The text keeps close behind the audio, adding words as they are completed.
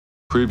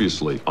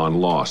Previously on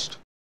Lost.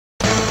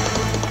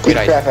 Wait,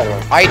 I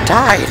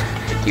died!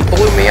 You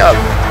blew me up!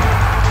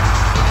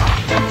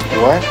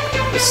 What?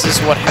 This is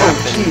what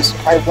happens. Jeez,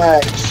 I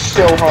lagged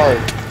so hard.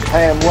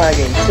 I am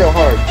lagging so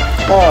hard.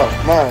 Oh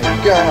my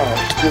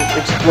gosh, the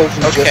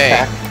explosion just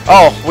happened.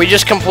 Oh, we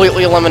just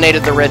completely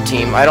eliminated the red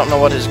team. I don't know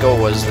what his goal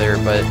was there,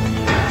 but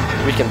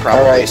we can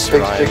probably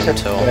survive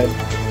until...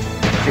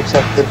 Fix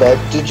up the bed.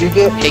 Did you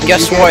get... Hey,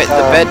 guess what?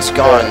 The bed's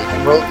gone.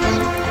 Emeralds?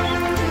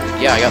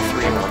 Yeah, I got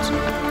 3 emeralds.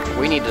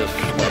 We need to...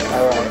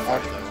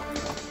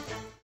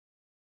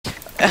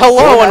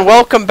 Hello and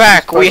welcome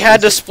back. We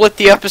had to split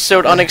the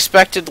episode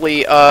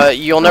unexpectedly.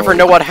 You'll never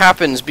know what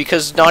happens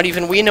because not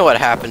even we know what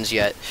happens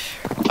yet.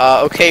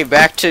 Okay,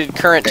 back to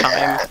current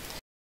time.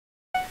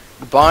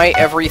 Buy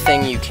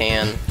everything you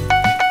can.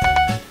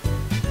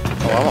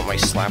 Oh, I want my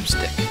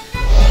slapstick.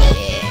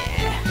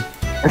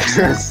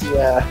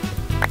 Yeah.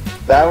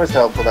 That was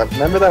helpful.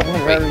 Remember that one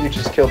where you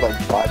just killed like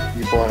 5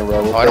 people in a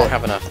row? Oh, I don't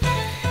have enough.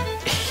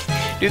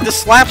 Dude, the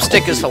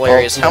slapstick is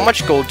hilarious. How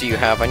much gold do you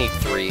have? I need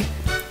 3.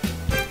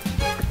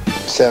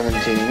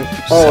 17.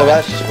 Oh,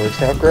 that just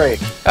works out great.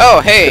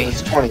 Oh, hey!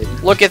 It's 20.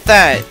 Look at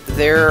that!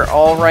 They're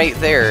all right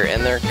there,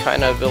 and they're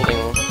kind of building...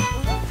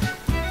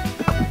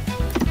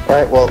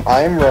 Alright, well,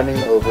 I'm running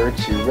over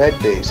to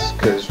Red Base,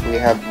 because we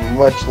have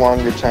much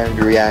longer time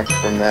to react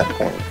from that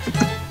point.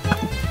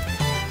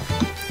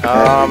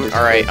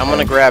 Alright, I'm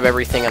gonna grab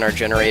everything in our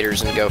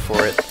generators and go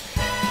for it.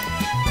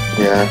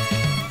 Yeah.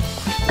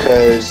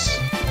 Because...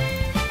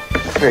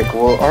 Frick,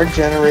 well, our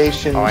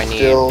generation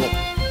still...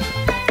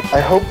 I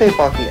hope they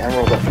bought the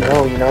emerald.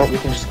 No, you know what? We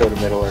can just go to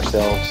middle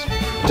ourselves.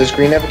 Does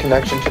green have a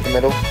connection to the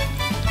middle?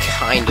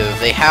 Kind of.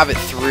 They have it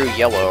through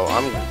yellow.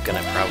 I'm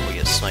gonna probably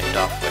get sniped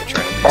off by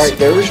trying to... Alright,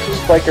 there was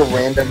just like a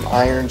random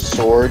iron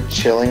sword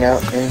chilling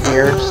out in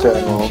here, so...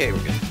 Okay,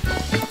 we're good.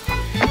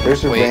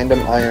 There's a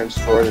random iron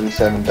sword and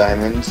 7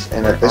 diamonds,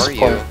 and at this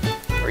point...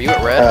 Are you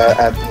at red?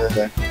 At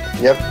the...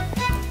 Yep.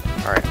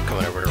 Alright, I'm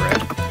coming over to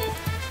red.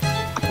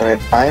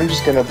 Alright, I'm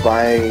just gonna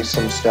buy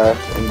some stuff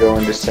and go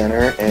into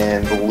center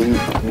and loot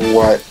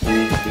what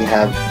we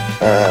have,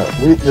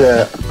 loot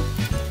the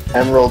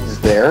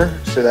emeralds there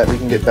so that we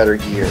can get better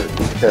gear,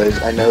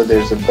 because I know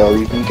there's a bow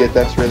you can get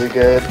that's really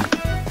good,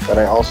 but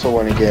I also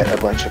want to get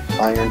a bunch of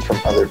iron from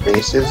other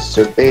bases,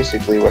 so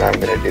basically what I'm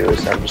gonna do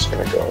is I'm just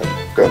gonna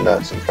go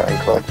nuts and try and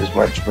collect as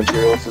much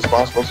materials as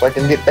possible so I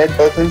can get bed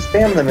both and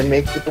spam them and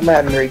make people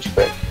mad and rage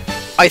quit.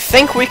 I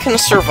think we can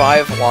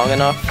survive long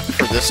enough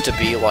for this to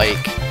be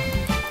like...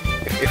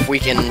 If we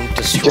can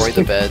destroy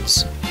the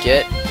beds,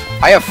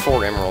 I have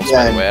 4 emeralds,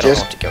 by the way. I don't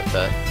know what to go with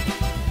that.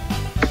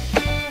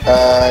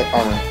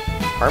 Armor.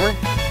 Armor?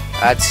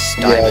 That's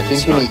diamonds. Yeah, I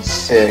think you need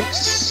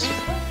 6.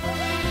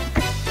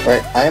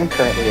 Right, I am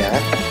currently at...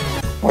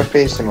 What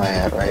base am I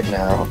at right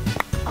now?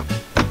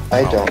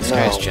 I don't know. These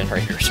guys'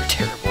 generators are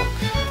terrible.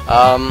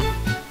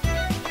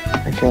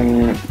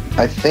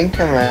 I think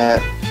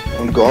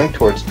I'm going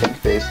towards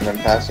pink base, and I'm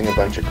passing a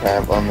bunch of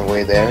crap on the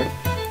way there.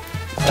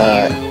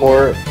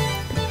 Or...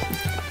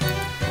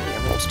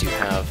 Do you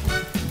have?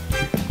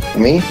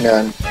 Me?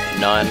 None.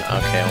 None?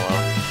 Okay,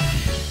 well.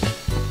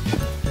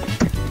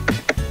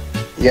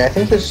 Yeah, I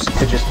think this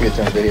could just be its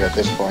own video at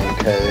this point,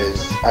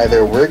 because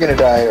either we're gonna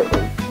die a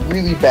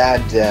really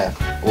bad death,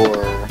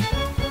 or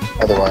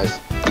otherwise.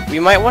 We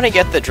might want to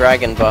get the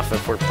dragon buff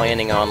if we're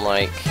planning on,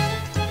 like...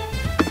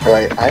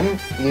 Right,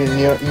 you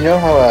know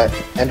how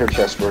Ender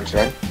Chest works,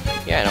 right?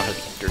 Yeah, I know how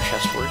the Ender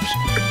Chest works.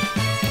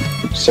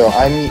 So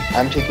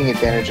I'm taking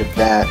advantage of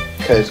that,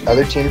 because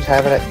other teams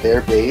have it at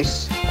their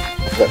base,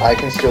 but I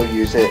can still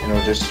use it, and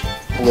it'll just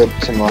flip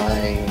to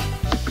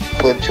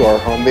our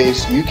home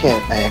base. You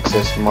can't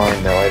access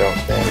mine, though, I don't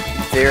think.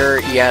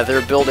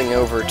 They're building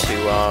over to,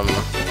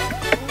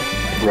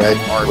 Red?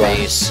 Our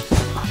base.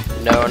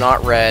 No,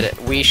 not red.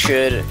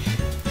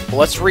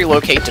 Let's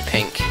relocate to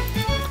pink.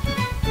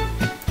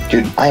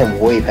 Dude, I am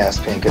way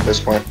past pink at this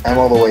point. I'm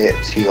all the way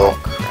at teal. Oh,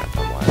 crap,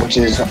 I'm lying. Which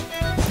is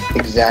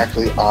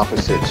exactly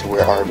opposite to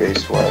where our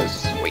base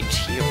was. Wait,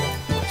 teal?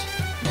 What?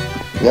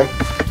 Yep.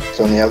 It's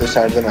on the other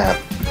side of the map.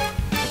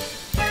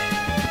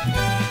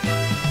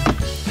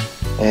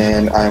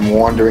 And I'm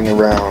wandering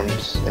around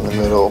in the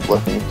middle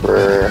looking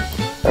for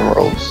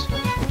emeralds.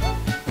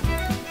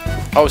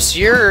 Oh, so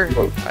you're...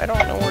 I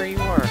don't know where you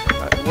are.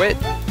 Wait.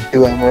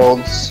 2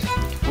 emeralds.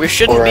 We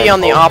shouldn't be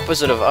on the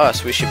opposite of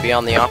us. We should be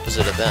on the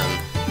opposite of them.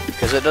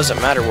 Because it doesn't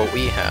matter what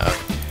we have.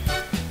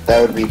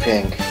 That would be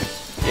pink.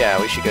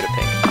 Yeah, we should go to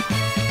pink.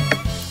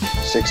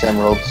 6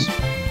 emeralds.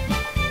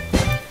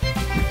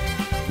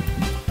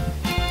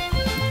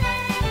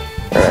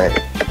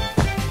 Alright.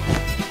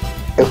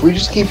 If we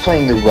just keep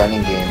playing the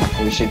running game,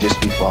 we should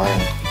just be fine.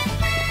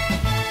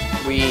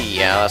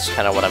 Yeah, that's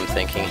kind of what I'm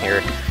thinking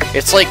here.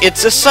 It's like,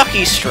 it's a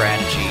sucky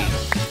strategy.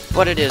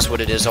 But it is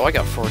what it is. Oh, I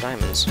got 4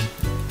 diamonds.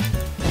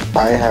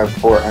 I have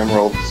 4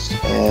 emeralds,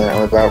 and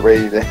I'm about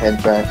ready to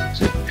head back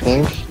to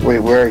pink. Wait,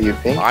 where are you,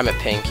 pink? I'm at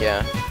pink,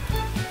 yeah.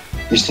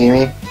 You see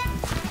me?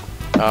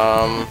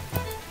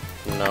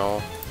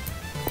 No.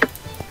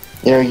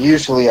 You know,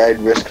 usually I'd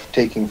risk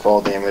taking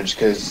fall damage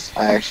because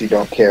I actually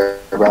don't care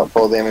about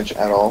fall damage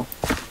at all.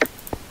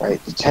 Right,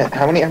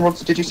 how many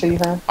emeralds did you say you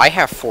have? I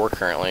have 4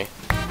 currently.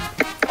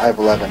 I have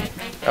 11.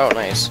 Oh,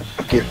 nice.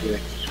 Give me a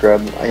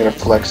scrub. I'm gonna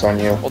flex on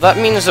you. Well, that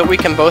means that we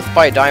can both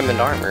buy diamond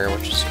armor,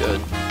 which is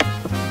good.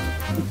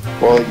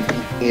 Well,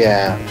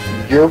 yeah,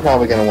 you're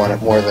probably gonna want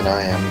it more than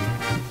I am.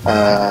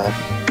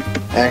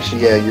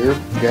 Actually, yeah, you're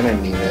gonna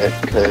need it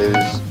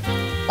because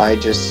I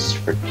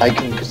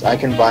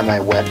can buy my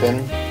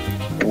weapon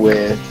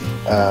with.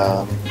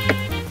 I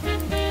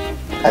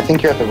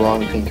think you're at the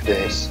wrong pink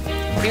base.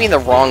 What do you mean the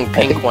wrong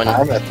pink one?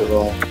 I'm at the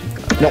wrong.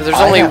 No, there's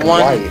only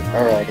one. White.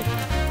 All right.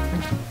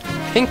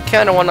 Pink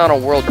kind of went on a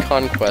world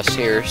conquest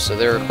here, so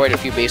there are quite a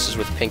few bases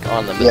with pink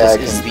on them. But yeah,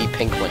 this is the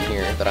pink one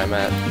here that I'm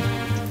at.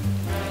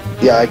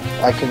 Yeah,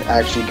 I can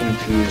actually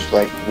confuse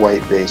like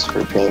white base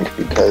for pink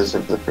because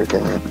of the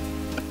freaking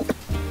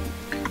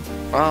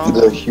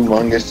the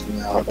humongous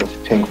amount of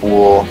pink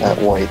wool at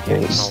white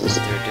base.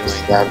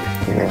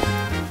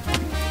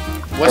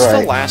 What's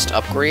the last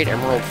upgrade?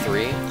 Emerald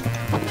 3?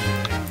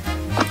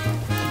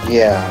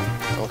 Yeah.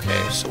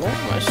 Okay, so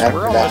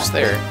we're almost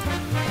there.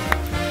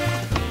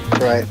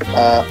 Right.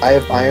 I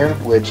have iron,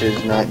 which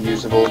is not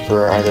usable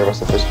for either of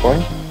us at this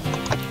point.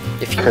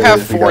 If you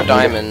have 4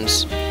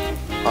 diamonds,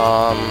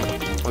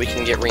 we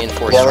can get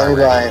reinforced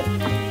armor.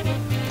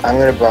 I'm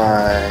gonna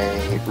buy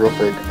real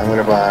quick. I'm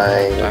gonna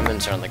buy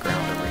diamonds are on the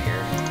ground over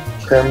here.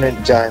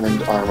 Permanent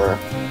diamond armor.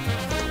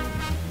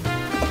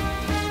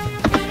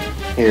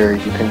 Here,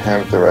 you can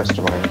have the rest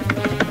of mine.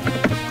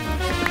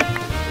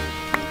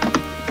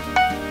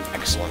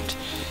 Excellent.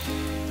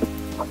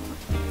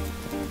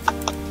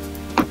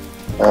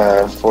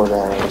 4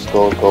 diamonds,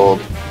 gold.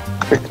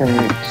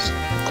 Freaking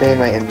stay in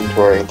my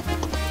inventory.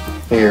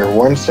 Here,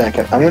 1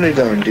 second. I'm gonna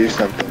go and do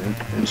something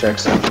and check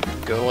something.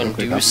 Go and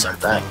do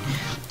something.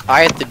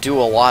 I had to do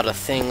a lot of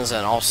things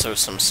and also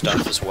some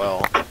stuff as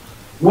well.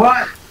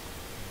 What?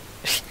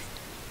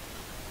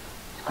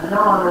 I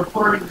know I'm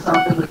recording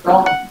something, but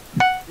don't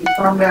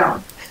calm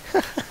down.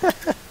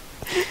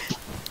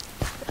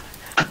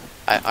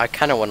 I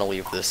kind of want to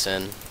leave this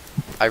in.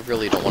 I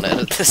really don't want to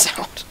edit this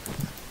out.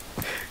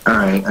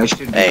 Alright, I should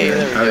be hey, good.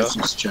 there we go. I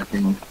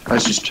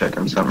was just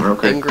checking something real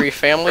quick. Angry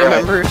family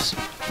members?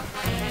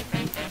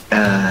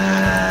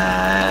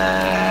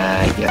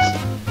 Yes.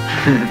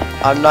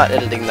 I'm not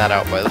editing that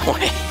out, by the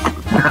way.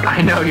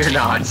 I know you're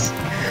not.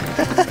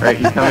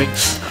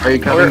 Are you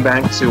coming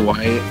back to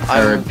white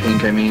or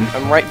pink? I mean.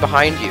 I'm right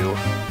behind you.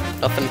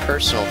 Nothing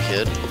personal,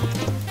 kid.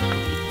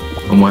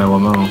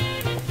 Omae.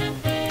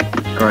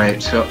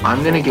 Alright, so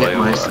I'm gonna get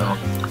myself.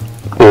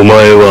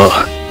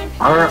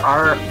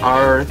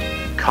 Our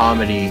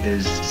comedy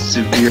is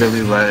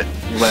severely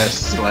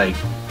less like.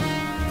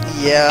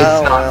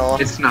 Yeah,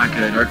 it's not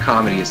good. Our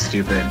comedy is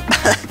stupid.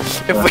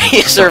 If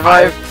we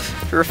survive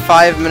for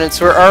 5 minutes,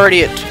 we're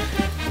already at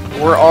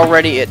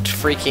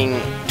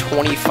freaking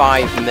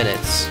 25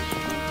 minutes.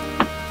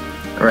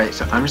 Alright,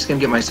 so I'm just gonna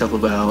get myself a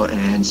bow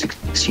and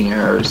 16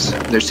 arrows.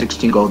 There's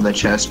 16 gold in the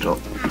chest.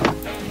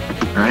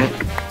 Alright?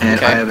 And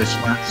I have a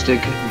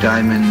plastic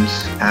diamond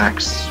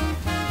axe.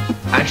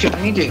 Actually,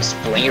 I need to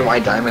explain why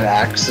diamond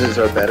axes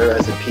are better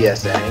as a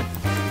PSA.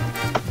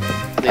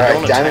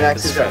 Alright, diamond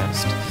axes are...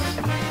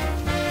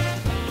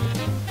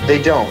 They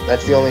don't,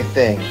 that's the only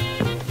thing.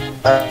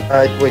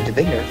 Wait, did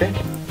they nerf it?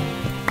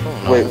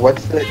 Oh, no. Wait,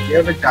 what's the... Do you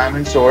have a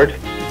diamond sword?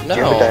 No,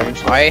 Do you have a diamond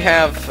sword? I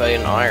have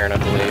an iron, I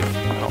believe.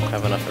 I don't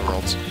have enough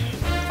emeralds.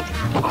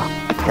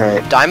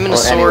 Alright. Diamond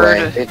sword...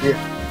 Anyway,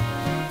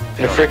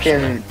 the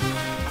frickin'...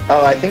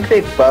 Oh, I think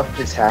they buffed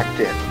attack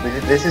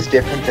damage. This is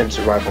different than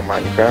Survival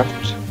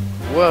Minecraft.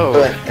 Whoa.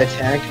 But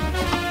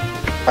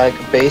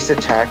base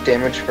attack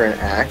damage for an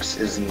axe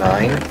is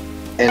 9, and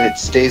it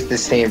stays the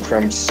same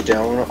from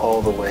stone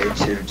all the way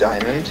to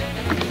diamond.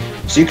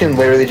 So you can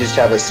literally just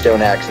have a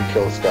stone axe and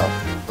kill stuff.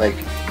 Like,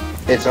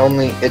 it's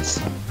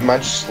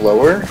much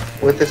slower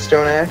with a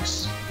stone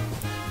axe,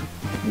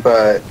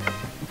 but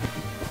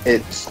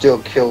it still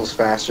kills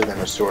faster than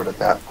a sword at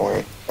that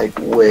point. Like,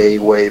 way,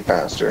 way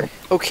faster.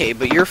 Okay,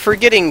 but you're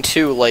forgetting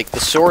too, like, the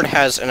sword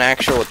has an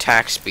actual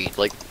attack speed.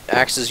 Like,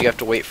 axes you have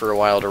to wait for a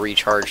while to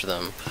recharge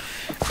them.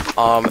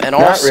 And not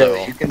also...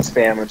 really, you can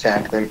spam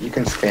attack them, you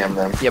can spam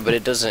them. Yeah, but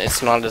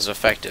it's not as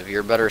effective.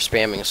 You're better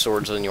spamming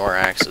swords than you are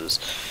axes.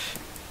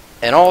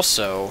 And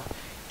also,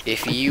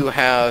 if you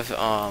have,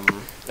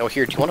 oh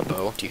here, do you want a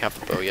bow? Do you have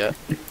a bow yet?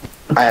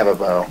 I have a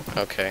bow.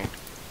 Okay.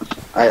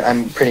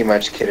 I'm pretty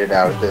much kitted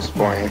out at this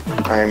point.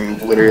 I'm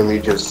literally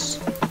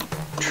just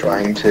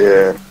trying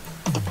to...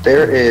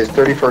 There is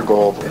 34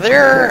 gold.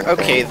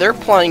 They're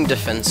playing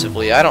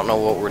defensively. I don't know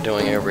what we're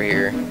doing over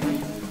here.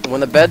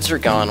 When the beds are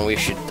gone, we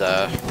should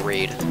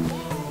raid,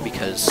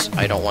 because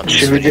I don't want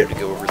this video to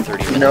go over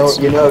 30 minutes.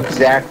 You know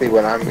exactly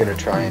what I'm gonna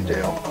try and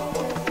do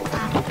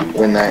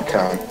when that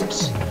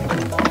comes.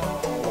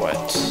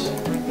 What?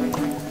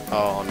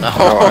 Oh no!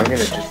 No, I'm gonna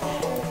just.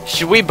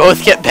 Should we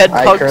both get bed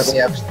bugs? I currently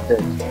have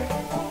 6.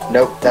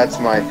 Nope, that's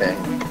my thing.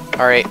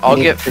 All right, I'll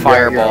get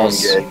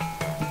fireballs.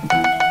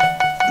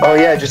 Oh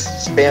yeah,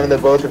 just spam the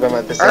both of them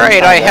at the same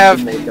Alright, time. That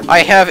should make them- I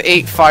have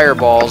 8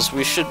 fireballs.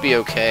 We should be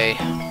okay.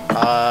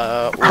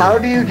 How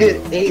do you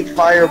get 8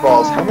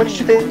 fireballs? How much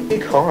do they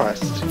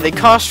cost? They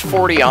cost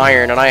 40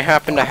 iron, and I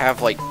happen to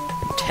have like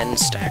 10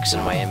 stacks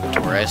in my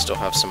inventory. I still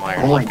have some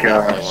iron. Oh my left, but I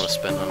don't really gosh. want to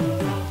spend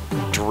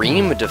them.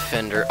 Dream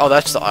Defender. Oh,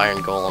 that's the Iron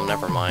Golem.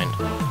 Never mind.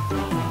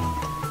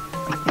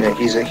 Yeah,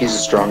 he's a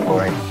strong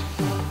boy.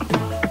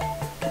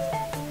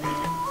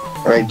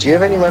 Alright, do you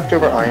have any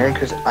leftover iron?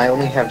 Because I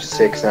only have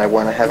 6, and I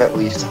want to have at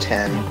least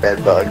 10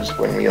 bed bugs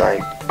when we, like...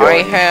 go I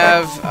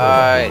and stuff.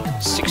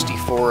 have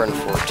 64 and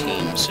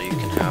 14, so you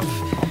can have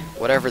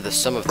whatever the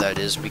sum of that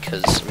is,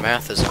 because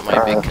math isn't my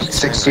big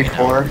concern right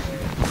 64.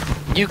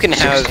 now. You can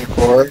have,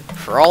 64.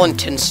 for all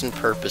intents and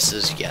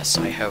purposes, yes,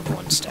 I have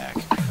 1 stack.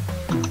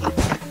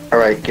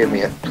 Alright, give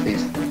me it,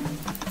 please.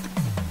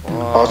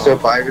 Whoa. Also,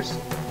 buy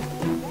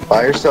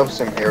yourself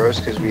some arrows,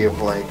 because we have,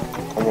 like,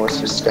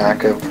 almost a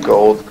stack of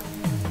gold.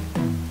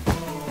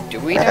 Do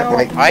we now?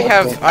 like, I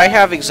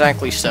have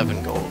exactly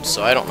 7 gold,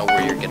 so I don't know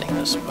where you're getting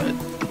this, but...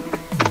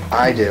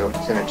 I do.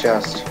 It's in a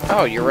chest.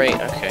 Oh, you're right,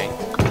 okay.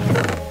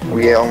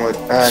 We almost...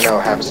 no,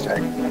 half a stack.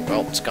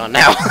 Well, it's gone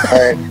now.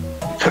 Alright.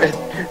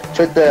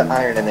 Put the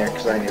iron in there,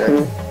 because I need it.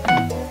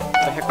 What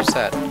the heck was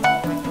that?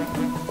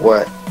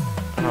 What?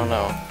 I don't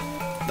know.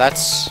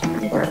 That's...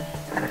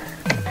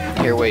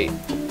 Here, wait.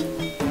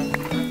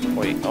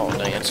 Wait, oh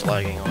dang, it's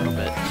lagging a little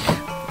bit.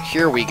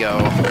 Here we go.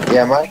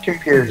 Yeah, my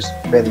computer's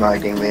been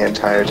lagging the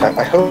entire time.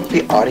 I hope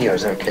the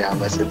audio's okay on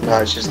this. If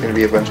not, it's just gonna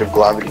be a bunch of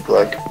globbity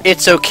glug.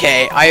 It's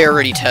okay, I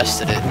already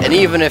tested it. And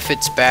even if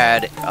it's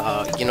bad,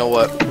 you know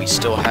what? We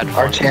still had fun.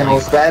 Our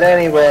channel's bad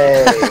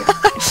anyway!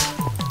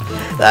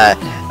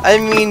 I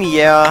mean,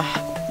 yeah.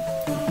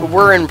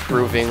 We're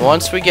improving.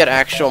 Once we get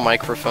actual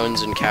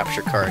microphones and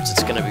capture cards,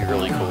 it's gonna be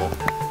really cool.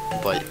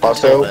 But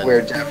Also, until then-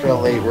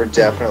 we're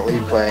definitely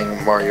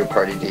playing Mario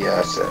Party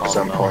DS at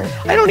some point.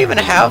 I don't even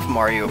have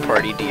Mario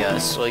Party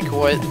DS. Like,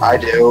 what? I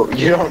do.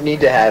 You don't need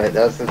to have it,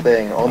 that's the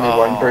thing. Only Oh,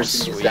 one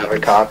person needs to have a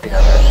sweet. copy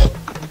of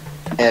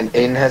it. And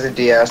Aiden has a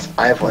DS,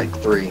 I have like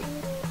 3.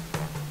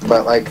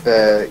 But like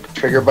the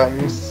trigger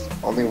buttons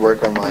only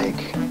work on like...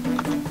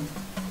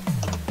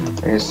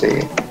 Let me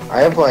see. I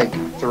have like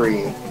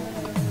 3.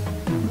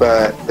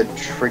 But the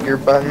trigger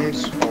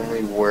buttons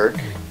only work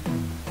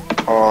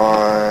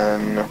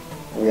on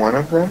 1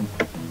 of them.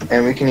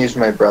 And we can use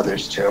my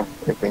brother's too,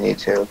 if we need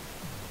to.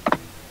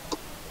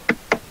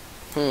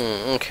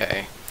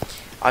 Okay.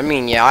 I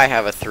mean, yeah, I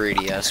have a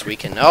 3DS. We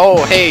can...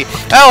 Oh, hey!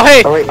 Oh,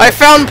 hey! Oh, wait. I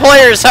found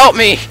players! Help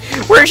me!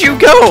 Where'd you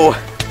go?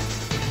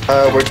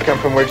 Where'd you come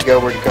from? Where'd you go?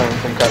 Where'd you come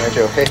from, Cotton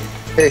Joe? Hey,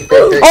 hey, hey,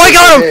 Oh, I hey,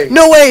 got him! hey.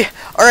 No way!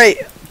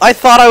 Alright, I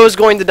thought I was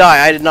going to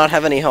die. I did not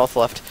have any health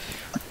left.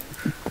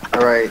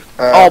 Alright,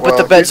 Oh, but well,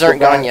 the beds here's aren't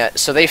gone guy. yet,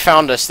 so they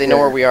found us. They know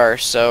Yeah. where we are,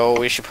 so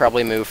we should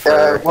probably move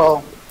for...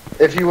 Well,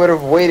 if you would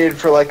have waited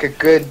for like a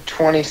good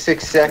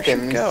 26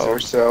 seconds go? or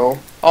so.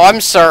 Oh, I'm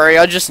sorry.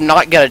 I'll just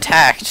not get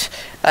attacked.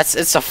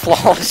 It's a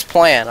flawless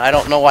plan. I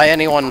don't know why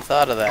anyone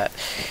thought of that.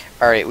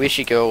 Alright, we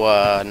should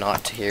go,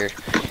 not to here.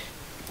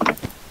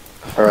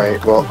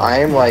 Alright, well, I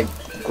am like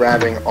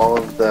grabbing all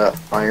of the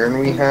iron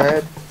we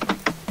had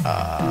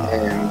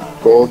and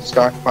gold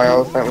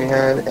stockpiles that we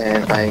had,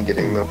 and I am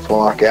getting the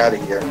flock out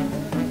of here.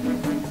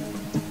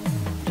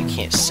 You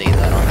can't say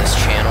that on this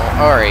channel.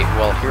 Alright,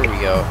 well, here we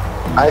go.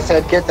 I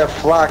said get the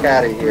flock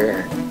out of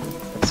here.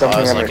 It's something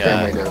it's that my like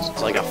family a, does.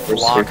 it's like a We're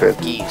flock stupid.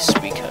 of geese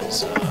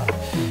because,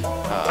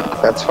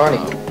 That's funny.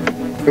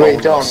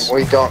 Wait, don't.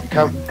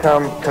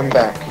 Come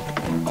back.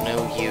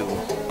 No, you.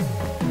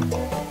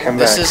 Come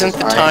This back. isn't the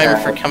 'cause I time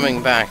have- for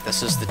coming back.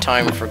 This is the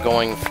time for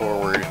going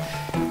forward.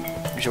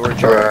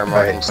 George Alright, R. R.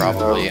 Martin, right,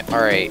 probably.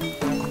 Alright.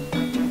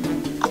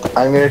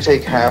 I'm gonna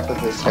take half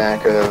of the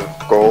stack of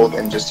gold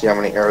and just see how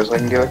many arrows I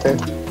can get with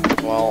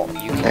it. Well,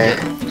 you can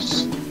get...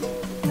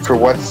 And for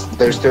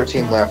there's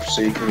 13 left,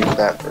 so you can use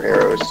that for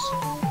arrows.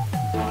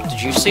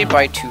 Did you say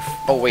buy 2...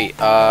 Oh, wait,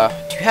 do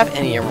you have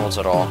any emeralds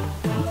at all?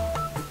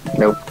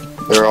 Nope.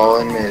 They're all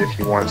in mid if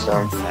you want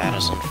some. That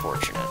is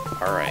unfortunate.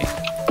 Alright.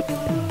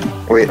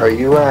 Wait, are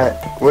you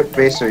at... What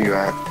base are you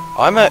at?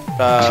 I'm at,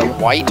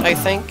 white, I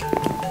think.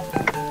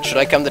 Should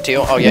I come to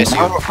teal? Oh, yes, you.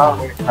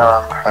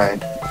 Hi.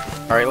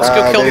 Alright, let's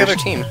go kill the other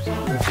there's- team.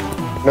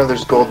 No,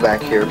 there's gold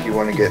back here if you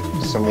want to get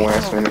some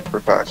last minute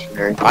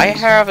precautionary things. I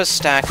have a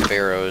stack of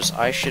arrows.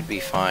 I should be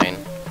fine.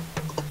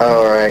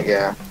 Oh, alright,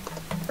 yeah.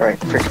 Alright,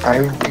 frick, I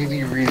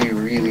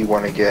really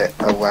want to get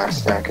a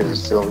last stack of the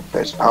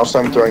silverfish. Also,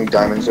 I'm throwing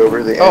diamonds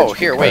over the edge. Oh,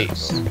 here, wait.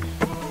 because-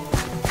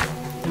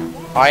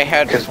 I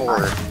had 'Cause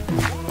 4.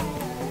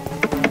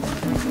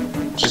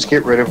 Just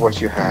get rid of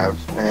what you have,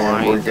 and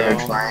Why, we're gonna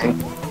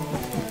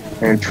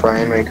though? try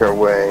and make our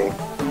way.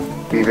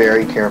 Be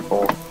very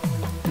careful,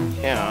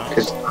 Yeah.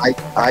 because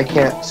I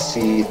can't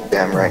see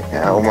them right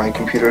now. My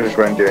computer's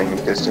rendering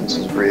distance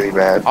is really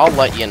bad. I'll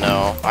let you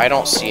know. I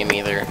don't see them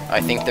either.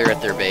 I think they're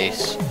at their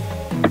base.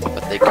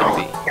 But they could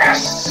be.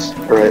 Yes!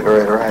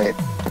 Right.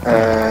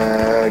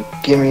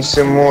 Give me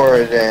some more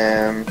of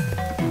them.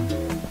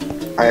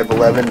 I have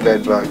 11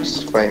 bed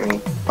bugs. Fight me.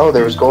 Oh,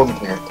 there was gold in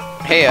here.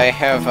 hey, I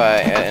have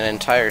an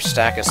entire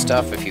stack of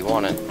stuff if you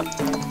want it.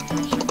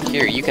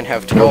 Here, you can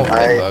have 12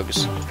 bed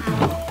bugs.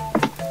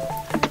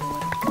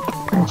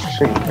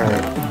 Sweet.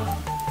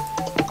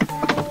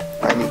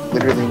 I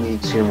literally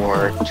need 2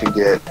 more to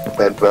get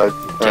bed bug.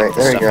 Alright,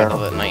 there you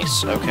go.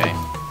 Nice, okay.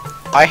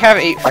 I have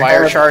 8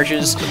 fire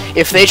charges.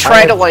 If they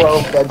try to, like...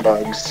 12 bed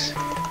bugs.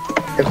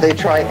 If they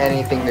try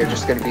anything, they're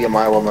just gonna be a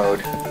Milo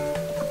mode.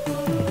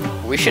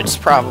 We should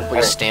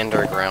probably stand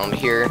our ground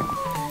here.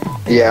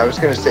 Yeah, I was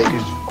gonna say,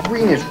 because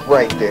green is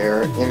right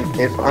there, and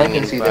if I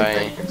can see them,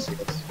 they can see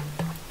us.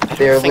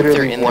 They're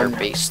literally in their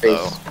base,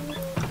 though.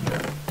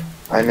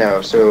 I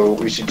know, so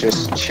we should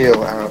just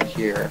chill out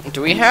here.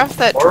 Do we have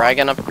that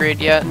dragon upgrade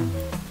yet?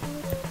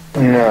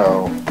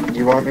 No. Do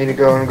you want me to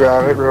go and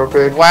grab it real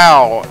quick?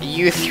 Wow,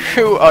 you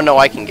threw... Oh, no,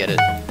 I can get it.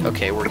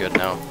 Okay, we're good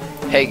now.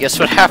 Hey, guess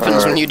what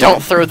happens when you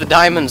don't throw the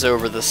diamonds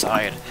over the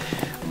side?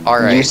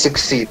 Alright. You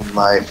succeed in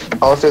life.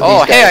 Also,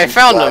 oh, hey, I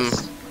found him!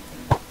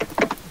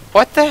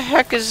 What the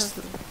heck is...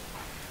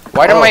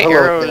 Why do my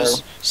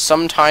arrows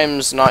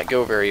sometimes not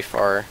go very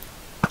far?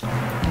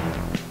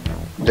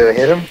 Did I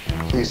hit him?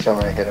 Please tell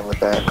me I hit him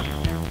with that.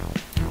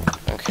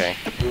 Okay.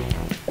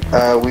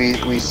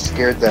 We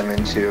scared them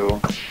into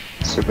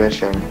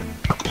submission.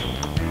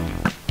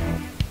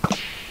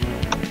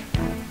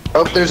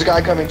 Oh, there's a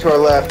guy coming to our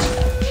left.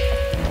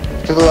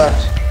 To the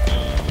left.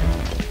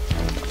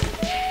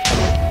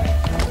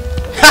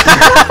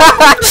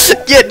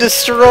 Get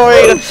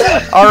destroyed!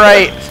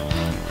 Alright.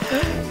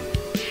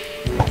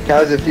 How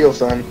does it feel,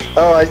 son?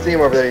 Oh, I see him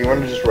over there. You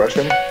want to just rush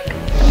him?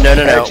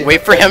 No.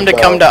 Wait for him to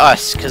come to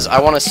us, because I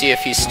want to see if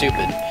he's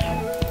stupid.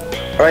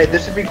 Alright,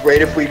 this would be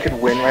great if we could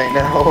win right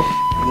now.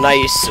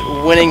 Nice.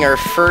 Winning our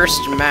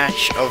first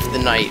match of the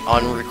night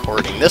on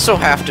recording. This will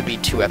have to be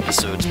 2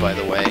 episodes, by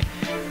the way.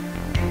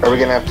 Are we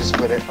gonna have to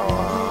split it?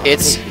 Aww,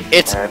 it's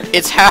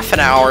half an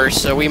hour,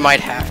 so we might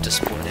have to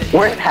split it.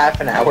 We're at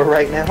half an hour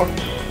right now.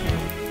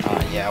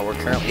 Yeah, we're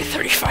currently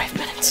 35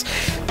 minutes.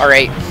 All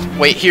right,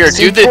 wait here.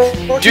 See, do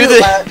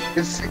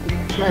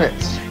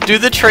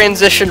the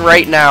transition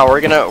right now.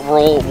 We're gonna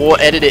roll. We'll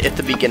edit it at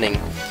the beginning.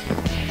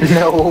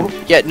 No.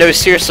 Yeah, no,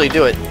 seriously,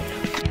 do it.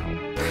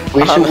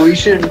 We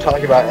shouldn't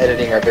talk about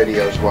editing our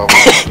videos while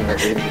we're making our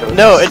videos.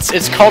 No,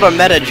 it's called a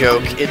meta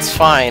joke. It's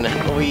fine.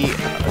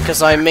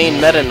 Because I main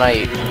Meta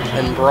Knight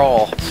and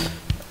Brawl.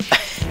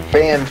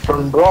 Banned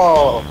from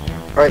Brawl.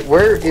 Alright,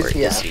 where is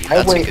he at?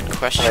 That's a good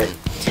question. Right.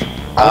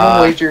 I'm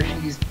gonna wager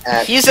he's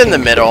at... He's in the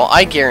middle.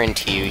 I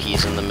guarantee you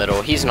he's in the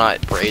middle. He's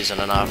not brazen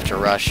enough to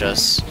rush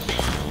us.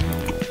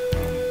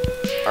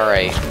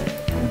 Alright.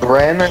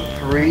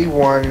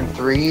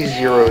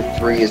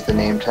 Bren31303 is the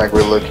name tag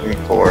we're looking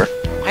for.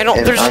 I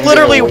don't... There's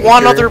literally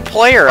one other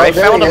player. I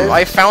found him.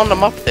 I found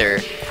him up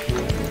there.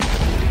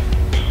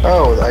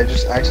 Oh, I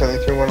just accidentally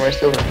threw one of my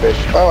silverfish.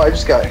 Oh, I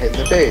just got hit in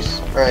the face.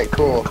 Alright,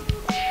 cool.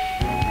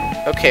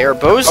 Okay, are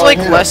bows like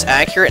less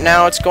accurate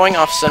now? It's going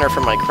off center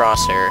from my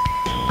crosshair.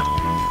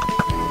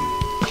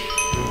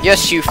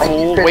 Yes, you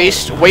fool.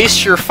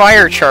 Waste your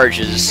fire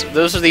charges.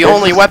 Those are the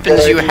only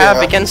weapons you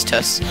have against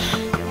us.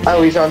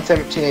 Oh, he's on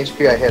 17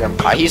 HP. I hit him.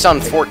 He's on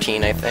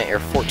 14, I think, or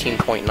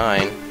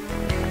 14.9.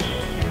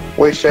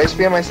 Wait, should I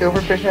spam my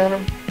silverfish at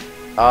him?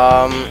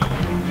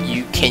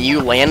 Can you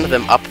land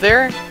them up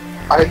there?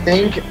 I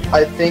think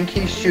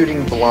he's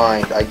shooting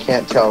blind. I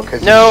can't tell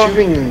because he's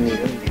shooting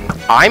near me.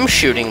 I'm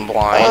shooting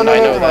blind. Oh, no, I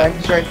know that.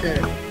 He's right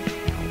there.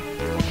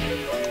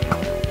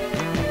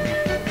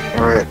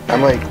 Alright,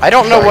 I'm like... I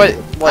don't know what,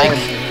 like...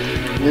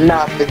 I'm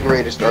not the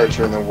greatest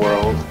archer in the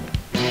world.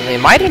 They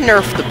might have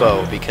nerfed the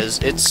bow, because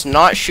it's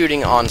not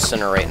shooting on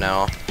center right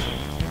now.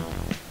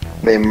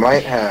 They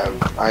might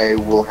have. I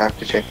will have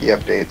to check the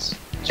updates.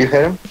 Did you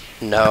hit him?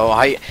 No,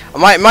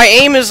 my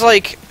aim is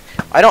like...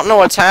 I don't know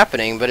what's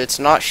happening, but it's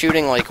not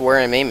shooting like where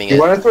I'm aiming it. You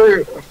want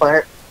to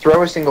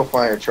throw a single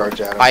fire charge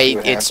at him?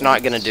 It's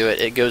not gonna do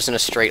it. It goes in a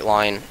straight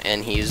line,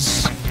 and he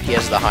has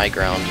the high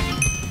ground.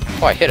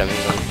 Oh, I hit him.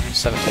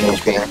 He's on 17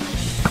 HP.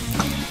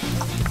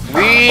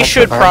 We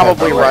should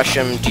probably rush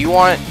him. Do you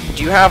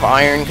have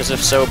iron? Because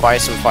if so, buy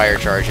some fire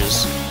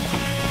charges.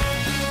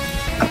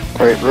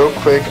 Alright, real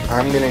quick,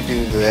 I'm gonna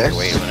do this.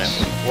 Wait a minute.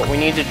 What we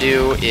need to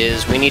do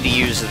is we need to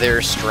use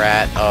their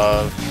strat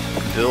of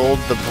build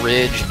the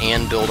bridge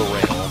and build a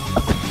rail.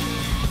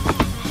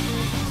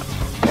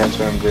 That's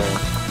what I'm doing.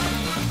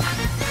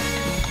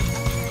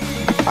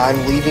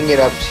 I'm leaving it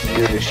up to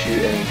you to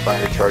shoot any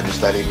fire charges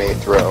that he may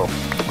throw.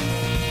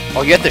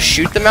 Oh, you have to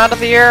shoot them out of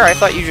the air? I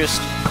thought you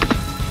just...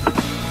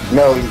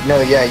 No,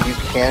 yeah, you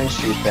can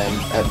shoot them.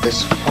 At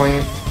this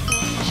point,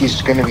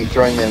 he's going to be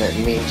throwing them at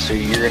me, so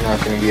you're not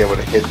going to be able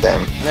to hit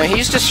them. No,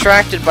 he's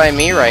distracted by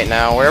me right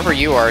now, wherever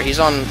you are. He's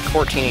on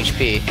 14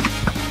 HP.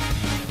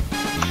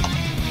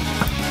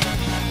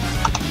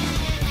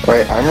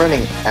 Right, I'm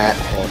running at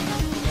him.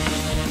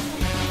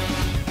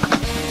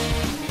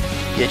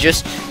 Yeah,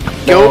 just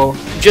go.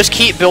 Just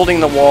keep building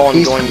the wall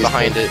and going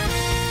behind it.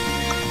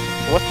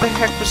 What the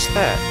heck was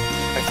that?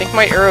 I think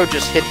my arrow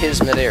just hit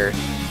his midair.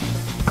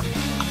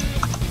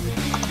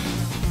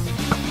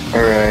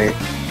 Alright.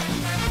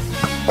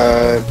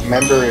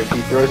 Remember, if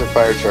he throws a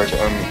fire charge,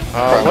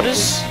 what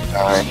is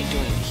he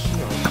doing here?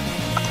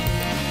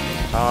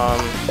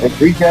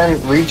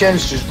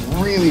 Regen's just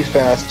really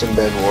fast in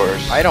Bed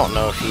Wars. I don't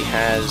know if he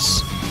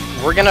has...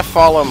 We're gonna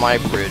follow my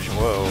bridge,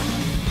 whoa.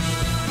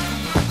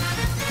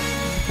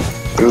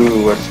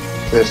 Ooh, what's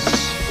this?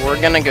 We're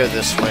gonna go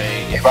this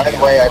way. Hey, by the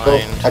way, I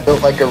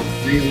built like a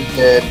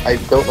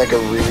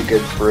really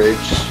good bridge.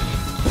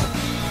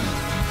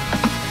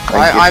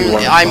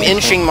 I'm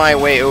inching my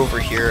way over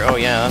here. Oh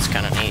yeah, that's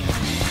kind of neat.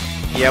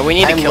 Yeah, we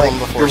need to kill him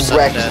before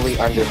sudden death. I'm directly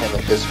under him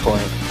at this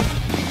point.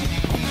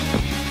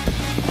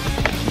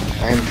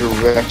 I'm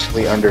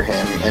directly under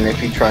him, and if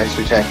he tries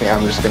to attack me,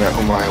 I'm just gonna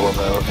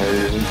though.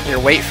 Here,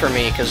 wait for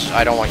me, because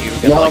I don't want you to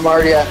get, No, like...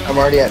 I'm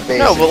already at base.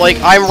 No, but like,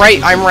 I'm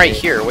right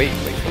here. Wait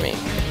for me.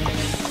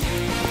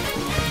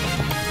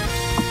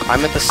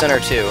 I'm at the center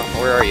too.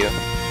 Where are you?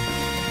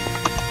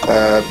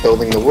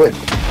 Building the wood.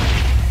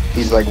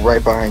 He's like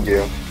right behind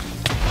you.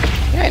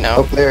 Yeah, I know.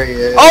 Oh, there he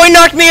is. Oh, he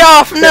knocked me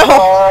off!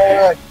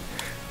 No!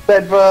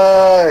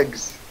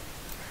 Bedbugs!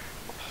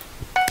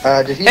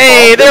 Did he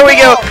Hey, there we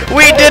go!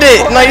 We did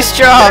it! Nice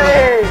job!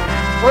 Hey,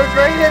 we're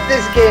great at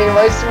this game,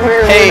 I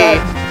swear. Hey,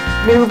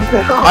 we're not noobs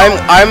at all.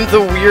 I'm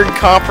the weird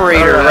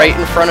comparator right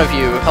in front of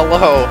you.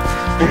 Hello.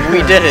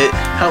 We did it.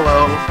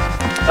 Hello.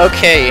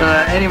 Okay.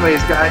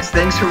 Anyways, guys,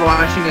 thanks for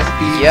watching us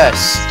be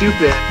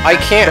stupid. I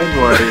can't.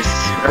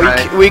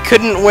 Bedwars. We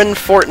couldn't win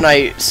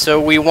Fortnite, so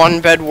we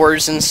won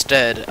Bedwars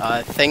instead.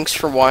 Thanks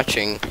for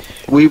watching.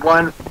 We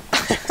won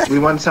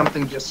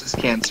something just as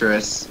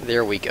cancerous.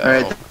 There we go.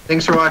 Alright,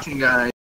 thanks for watching, guys.